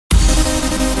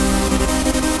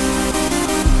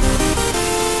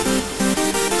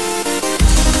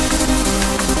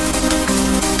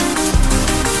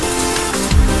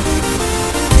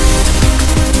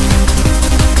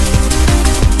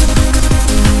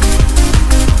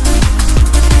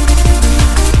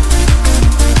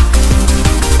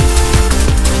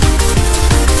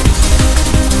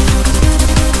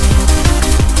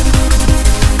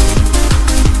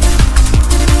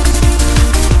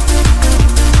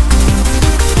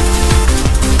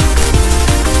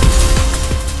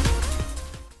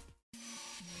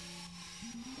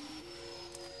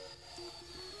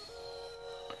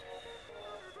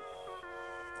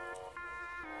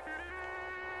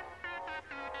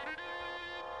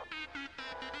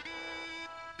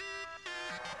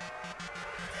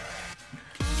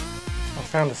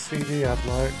found a CD I'd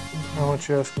like. How much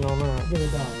you asking on that? Get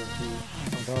 $1, please.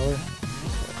 $1?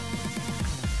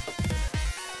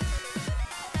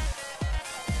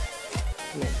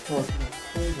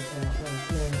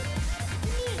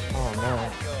 Oh no.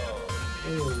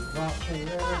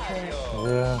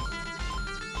 Yeah.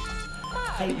 I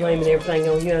hate blaming everything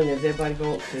on youngins. Everybody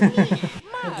wants to.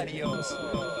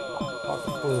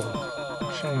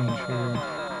 Change here.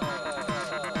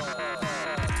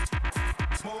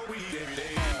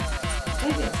 I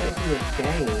think it's actually a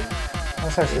game.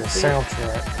 That's actually a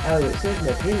soundtrack. Oh, it says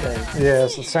Nintendo. Yeah,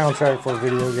 it's a soundtrack for a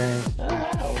video game. Oh,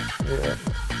 wow. Yeah.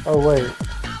 Oh, wait.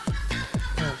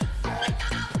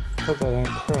 Hope that ain't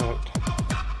correct.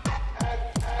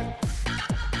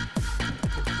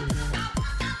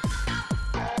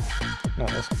 No,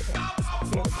 that's good.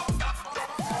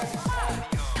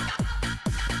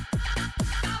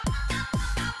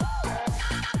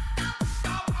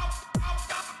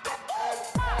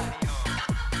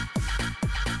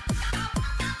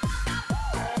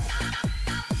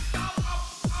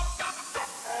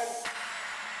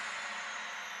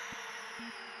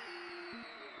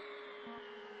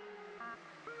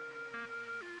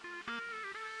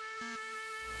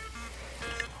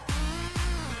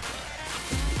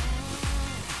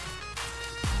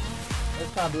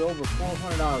 There's probably over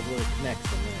 $400 worth of connects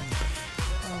in there.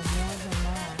 Oh, more than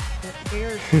that. The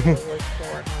ears was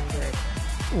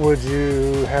 400. Would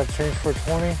you have change for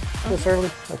 20 this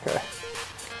early? Okay.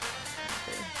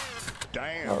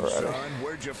 Damn, Alrighty. son,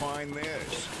 where'd you find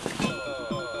this?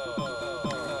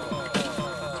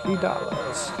 $3.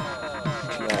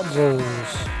 G.I.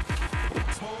 Joe's.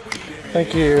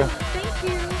 Thank you. Thank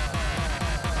you.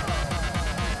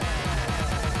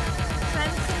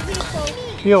 Send some people.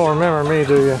 You don't remember me,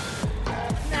 do you?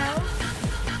 No.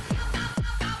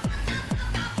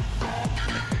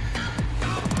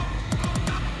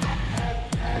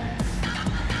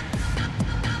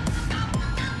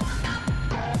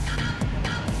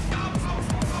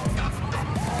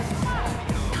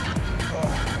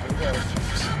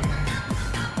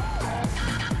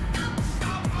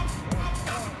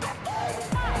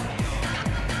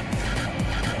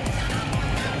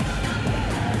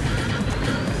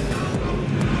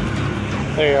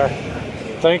 There you are.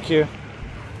 Thank you.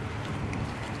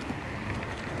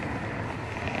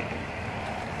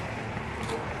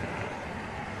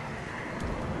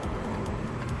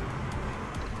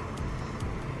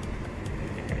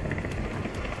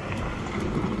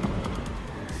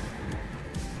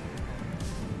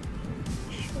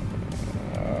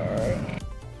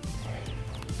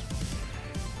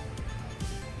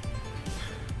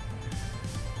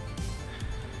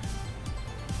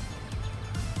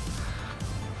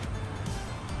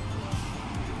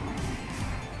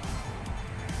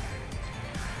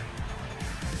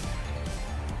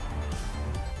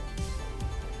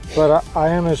 But I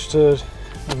am interested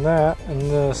in that and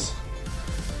this.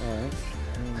 Alright.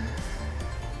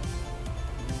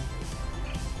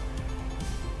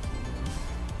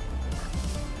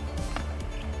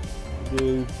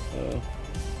 Do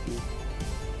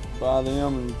buy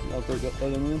them and I'll take up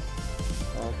them in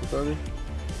for 30.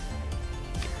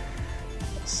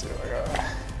 Let's see what I got.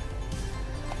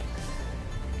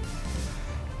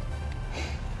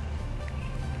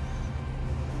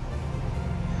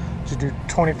 Did you do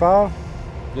 25?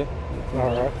 Yeah. All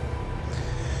right.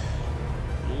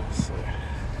 Let's see.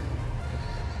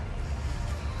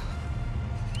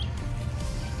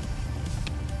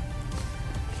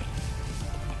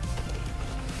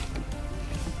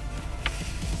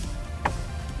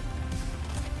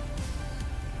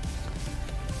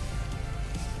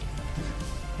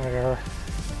 There you are.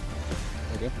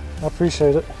 Okay. I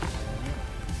appreciate it.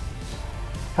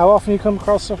 How often you come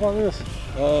across stuff like this?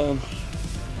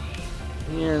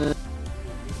 Here and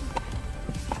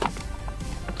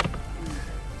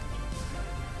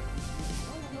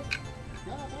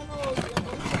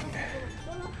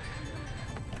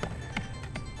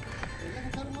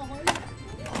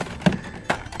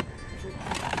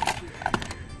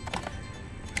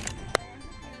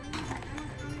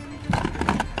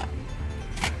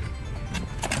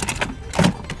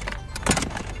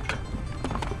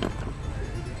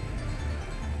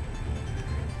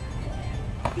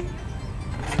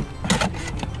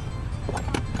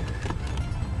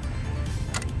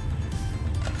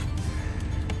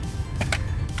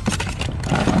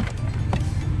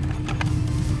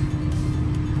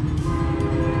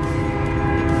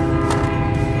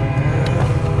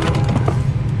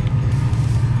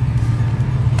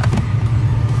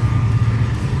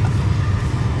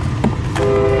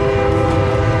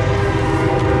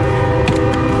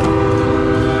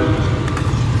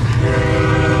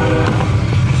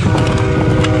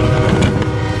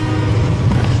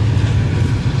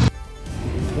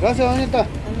doña está?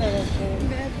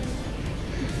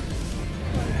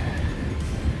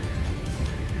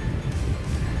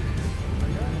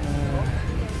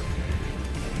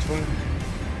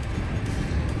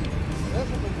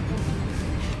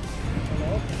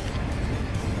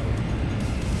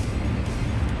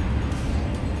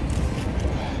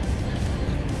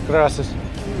 Gracias.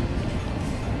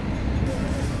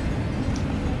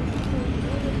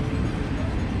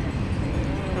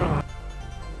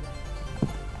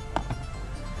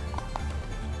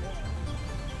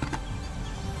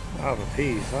 Out of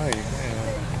peace, ay, man.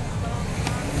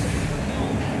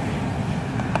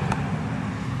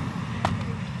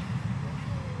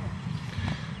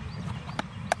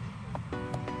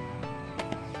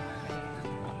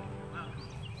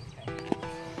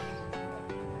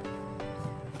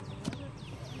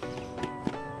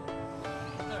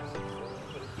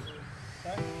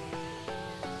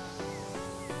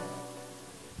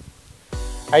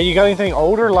 Hey, you got anything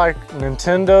older like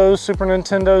Nintendo, Super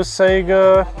Nintendo,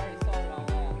 Sega?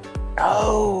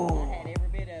 Oh. I had every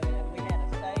bit of it. We had a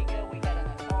Sega, we had an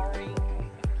Atari.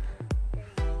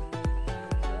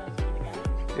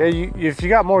 Yeah, if you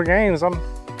got more games, I'm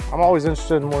always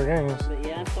interested in more games. But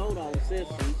yeah, I sold all the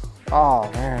systems.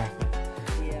 Oh man.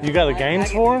 Yeah. You got the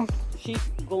games for them? She's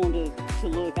going to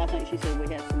look. I think she said we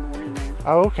had some more in there.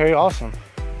 Oh, okay, awesome.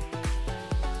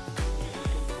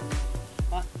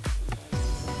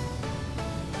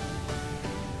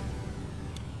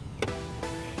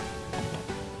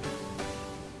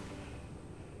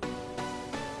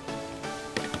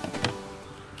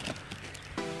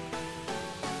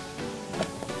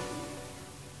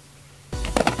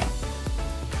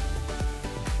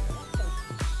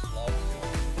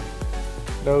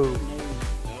 No.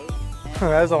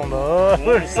 That's on the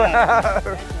other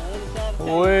side.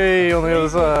 Way on the other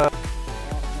side.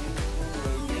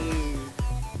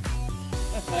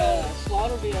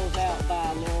 Slaughterville's out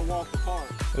by Laurel Walker Park.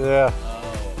 Yeah.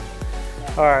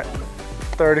 All right.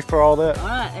 30 for all that. All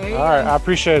right, there you go. All right, I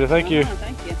appreciate it. Thank you.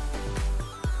 Thank you.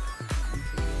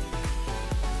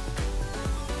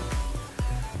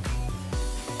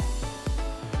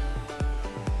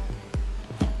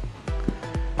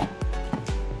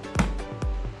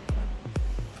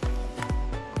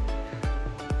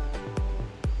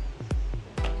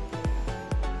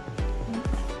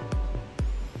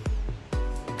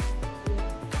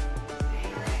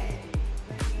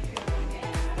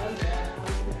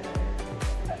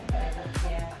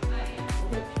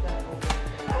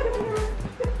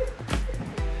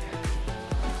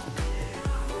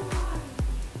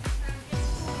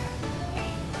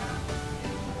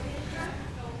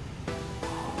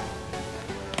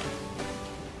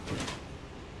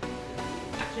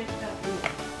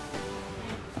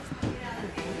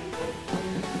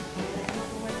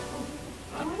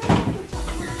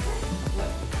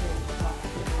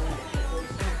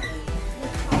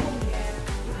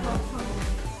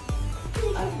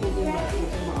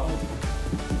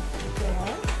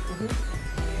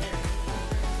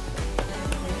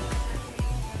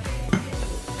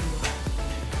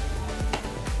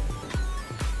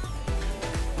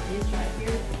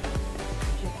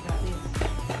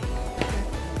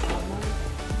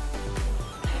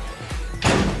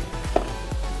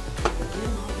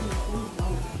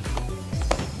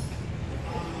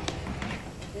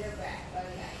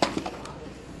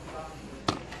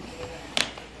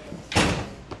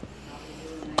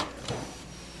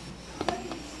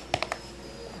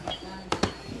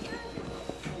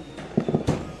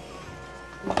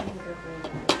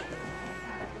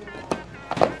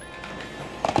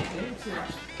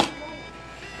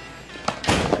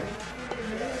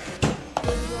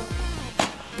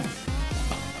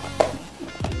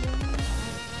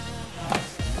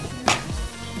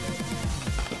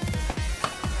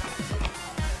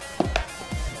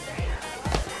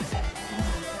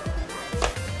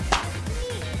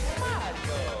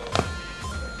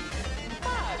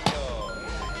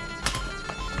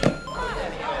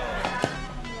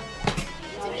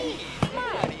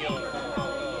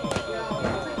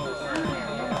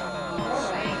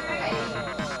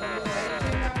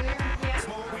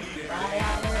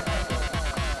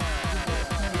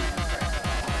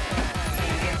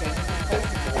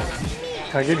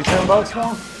 Can I give you $10 for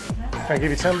them? Can I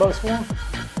give you $10 for them?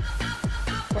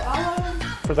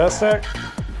 For that stack?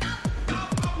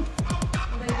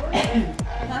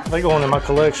 They go into my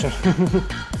collection.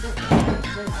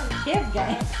 Kids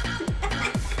game.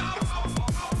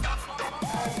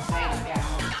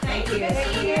 Thank you.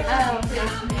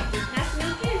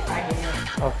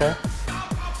 Okay.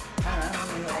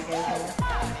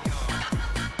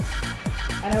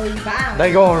 I know where you buy them.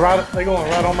 They going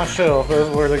right on my shelf. That's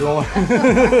where they're going.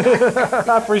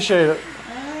 I appreciate it.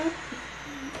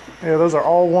 Yeah, those are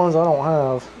all ones I don't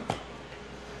have.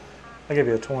 I give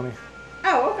you a 20.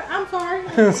 Oh, okay. I'm sorry.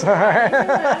 It's alright.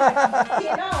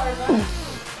 $10.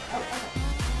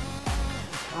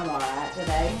 I'm alright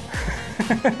today.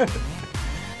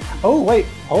 Oh, wait.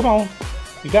 Hold on.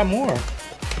 You got more.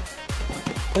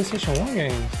 PlayStation 1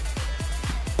 games.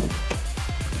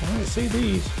 I didn't see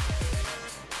these.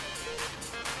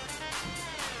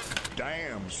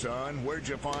 Damn, son, where'd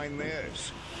you find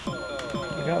this? I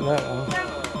got that one.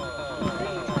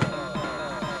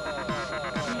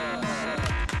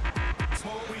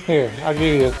 Here, I'll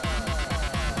give you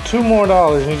 $2 more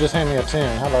and you just hand me a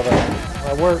 10. How about that?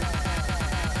 That work?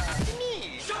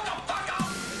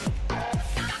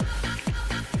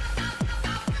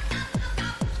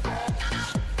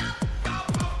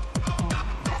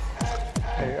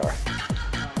 There you are.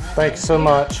 Thank you so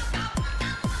much.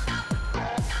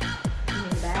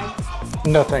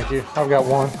 No, thank you. I've got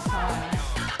one.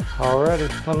 Alrighty.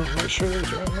 Let me make sure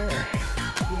these are in there.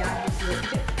 Yeah, I just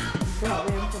looked at brought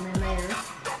them from in there.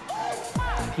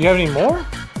 You have any more?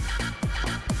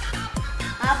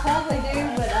 I probably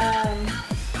do, but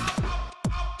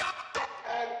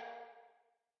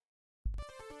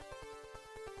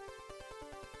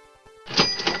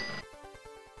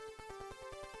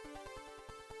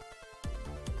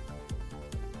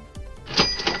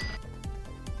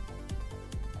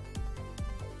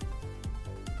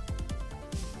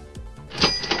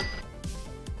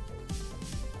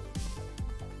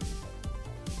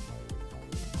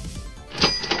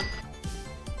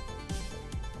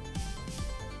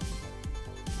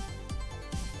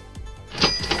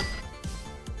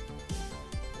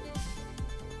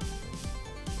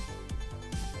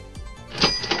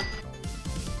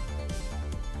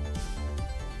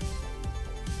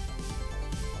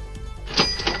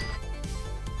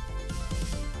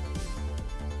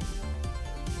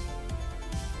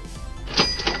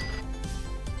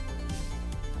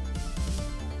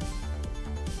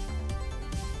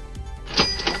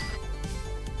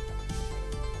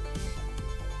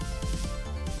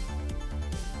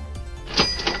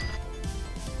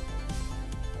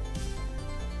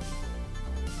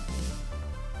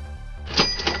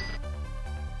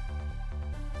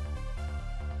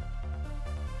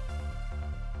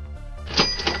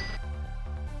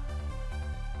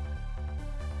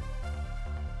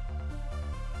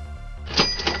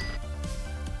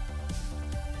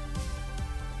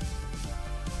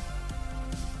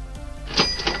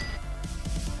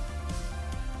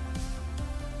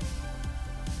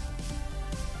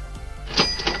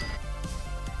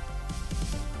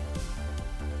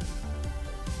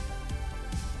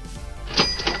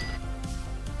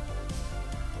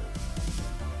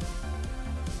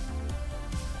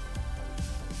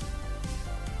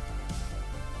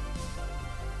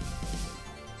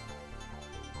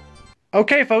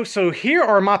Okay, folks, so here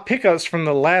are my pickups from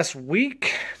the last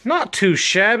week. Not too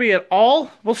shabby at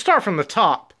all. We'll start from the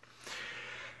top.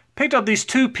 Picked up these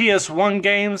 2 PS1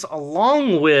 games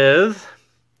along with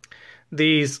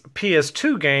these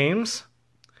PS2 games,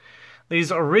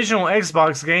 these original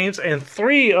Xbox games, and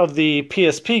 3 of the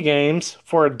PSP games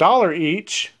for $1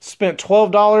 each. Spent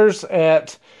 $12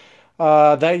 at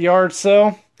that yard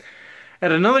sale.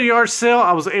 At another yard sale,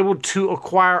 I was able to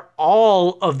acquire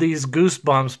all of these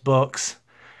Goosebumps books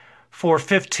for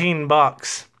 15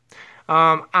 bucks.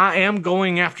 I am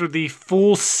going after the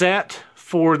full set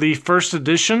for the first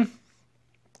edition,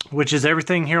 which is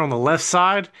everything here on the left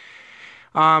side.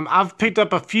 I've picked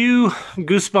up a few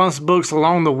Goosebumps books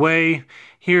along the way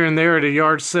here and there at a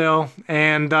yard sale,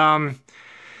 and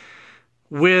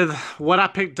with what I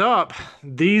picked up,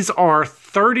 these are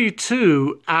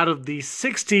 32 out of the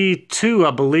 62,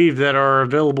 I believe, that are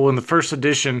available in the first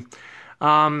edition.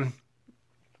 And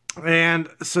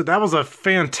so that was a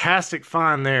fantastic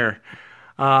find there.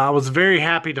 I was very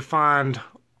happy to find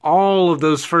all of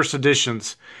those first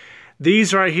editions.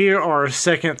 These right here are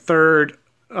second, third,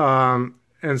 and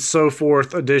so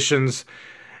forth editions,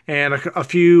 and a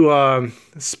few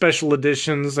special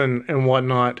editions and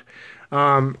whatnot.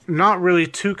 Not really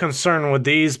too concerned with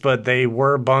these, but they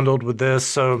were bundled with this,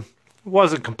 so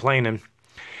wasn't complaining.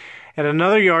 At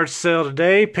another yard sale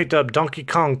today, picked up Donkey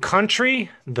Kong Country,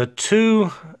 the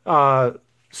 2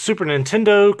 Super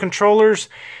Nintendo controllers,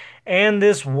 and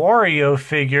this Wario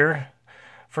figure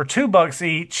for $2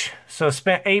 each. So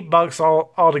spent $8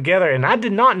 all together, and I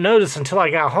did not notice until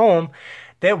I got home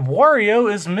that Wario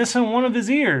is missing one of his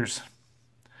ears.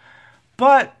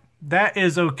 But that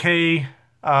is okay.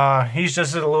 He's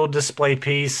just a little display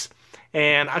piece,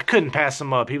 and I couldn't pass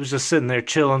him up. He was just sitting there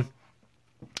chilling.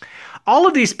 All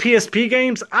of these PSP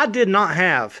games I did not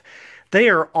have. They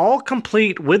are all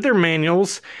complete with their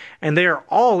manuals, and they are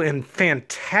all in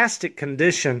fantastic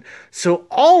condition. So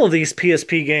all of these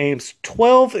PSP games,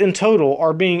 12 in total,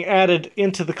 are being added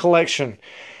into the collection.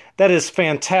 That is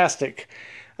fantastic.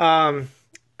 All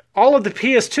of the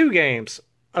PS2 games,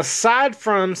 aside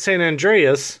from San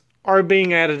Andreas, are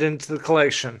being added into the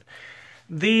collection.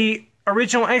 The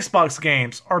original Xbox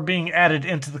games are being added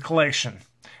into the collection.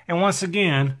 And once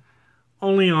again,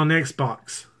 only on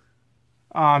Xbox.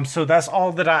 So that's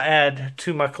all that I add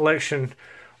to my collection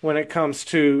when it comes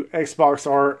to Xbox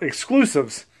are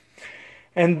exclusives.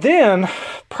 And then,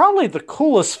 probably the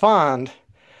coolest find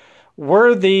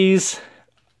were these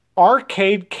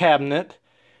arcade cabinet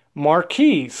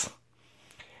Marquees.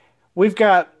 We've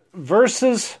got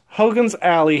Versus Hogan's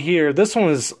Alley here. This one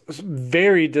is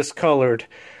very discolored.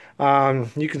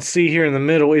 You can see here in the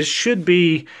middle, it should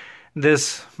be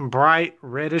this bright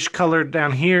reddish color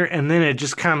down here, and then it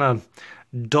just kind of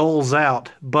dulls out.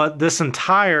 But this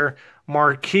entire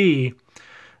marquee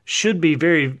should be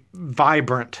very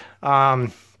vibrant,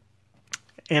 and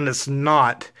it's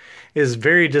not. It's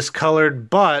very discolored,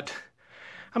 but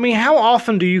I mean, how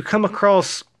often do you come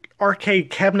across arcade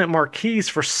cabinet marquees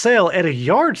for sale at a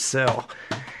yard sale?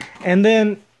 And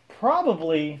then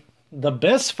probably the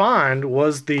best find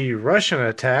was the Russian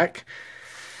Attack,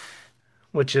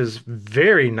 which is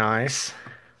very nice.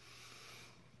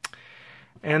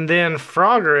 And then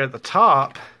Frogger at the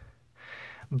top.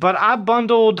 But I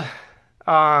bundled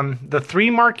the 3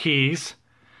 Marquees,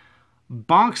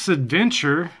 Bonk's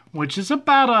Adventure, which is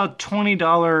about a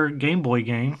 $20 Game Boy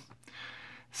game,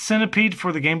 Centipede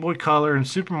for the Game Boy Color, and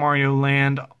Super Mario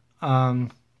Land,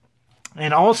 and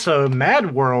also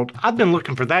Mad World. I've been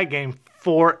looking for that game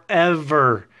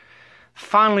forever.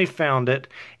 Finally found it.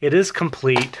 It is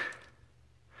complete.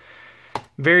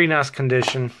 Very nice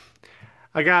condition.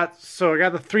 I got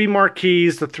the 3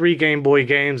 Marquees, the 3 Game Boy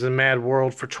games, and Mad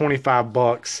World for 25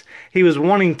 bucks. He was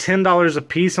wanting $10 a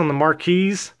piece on the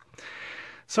Marquees,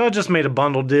 so I just made a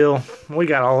bundle deal. We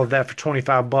got all of that for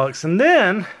 25 bucks. And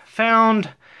then found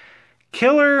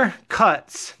Killer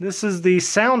Cuts. This is the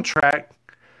soundtrack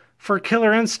for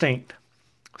Killer Instinct.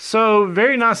 So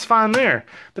very nice find there.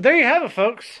 But there you have it,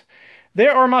 folks.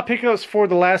 There are my pickups for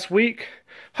the last week.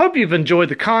 Hope you've enjoyed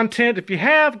the content. If you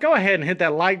have, go ahead and hit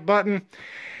that like button.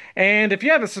 And if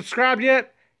you haven't subscribed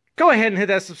yet, go ahead and hit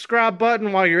that subscribe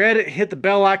button. While you're at it, hit the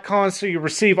bell icon so you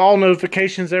receive all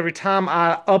notifications every time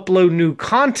I upload new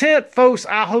content. Folks,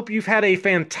 I hope you've had a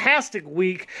fantastic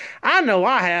week. I know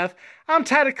I have. I'm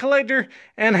Tatted Collector,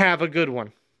 and have a good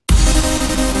one.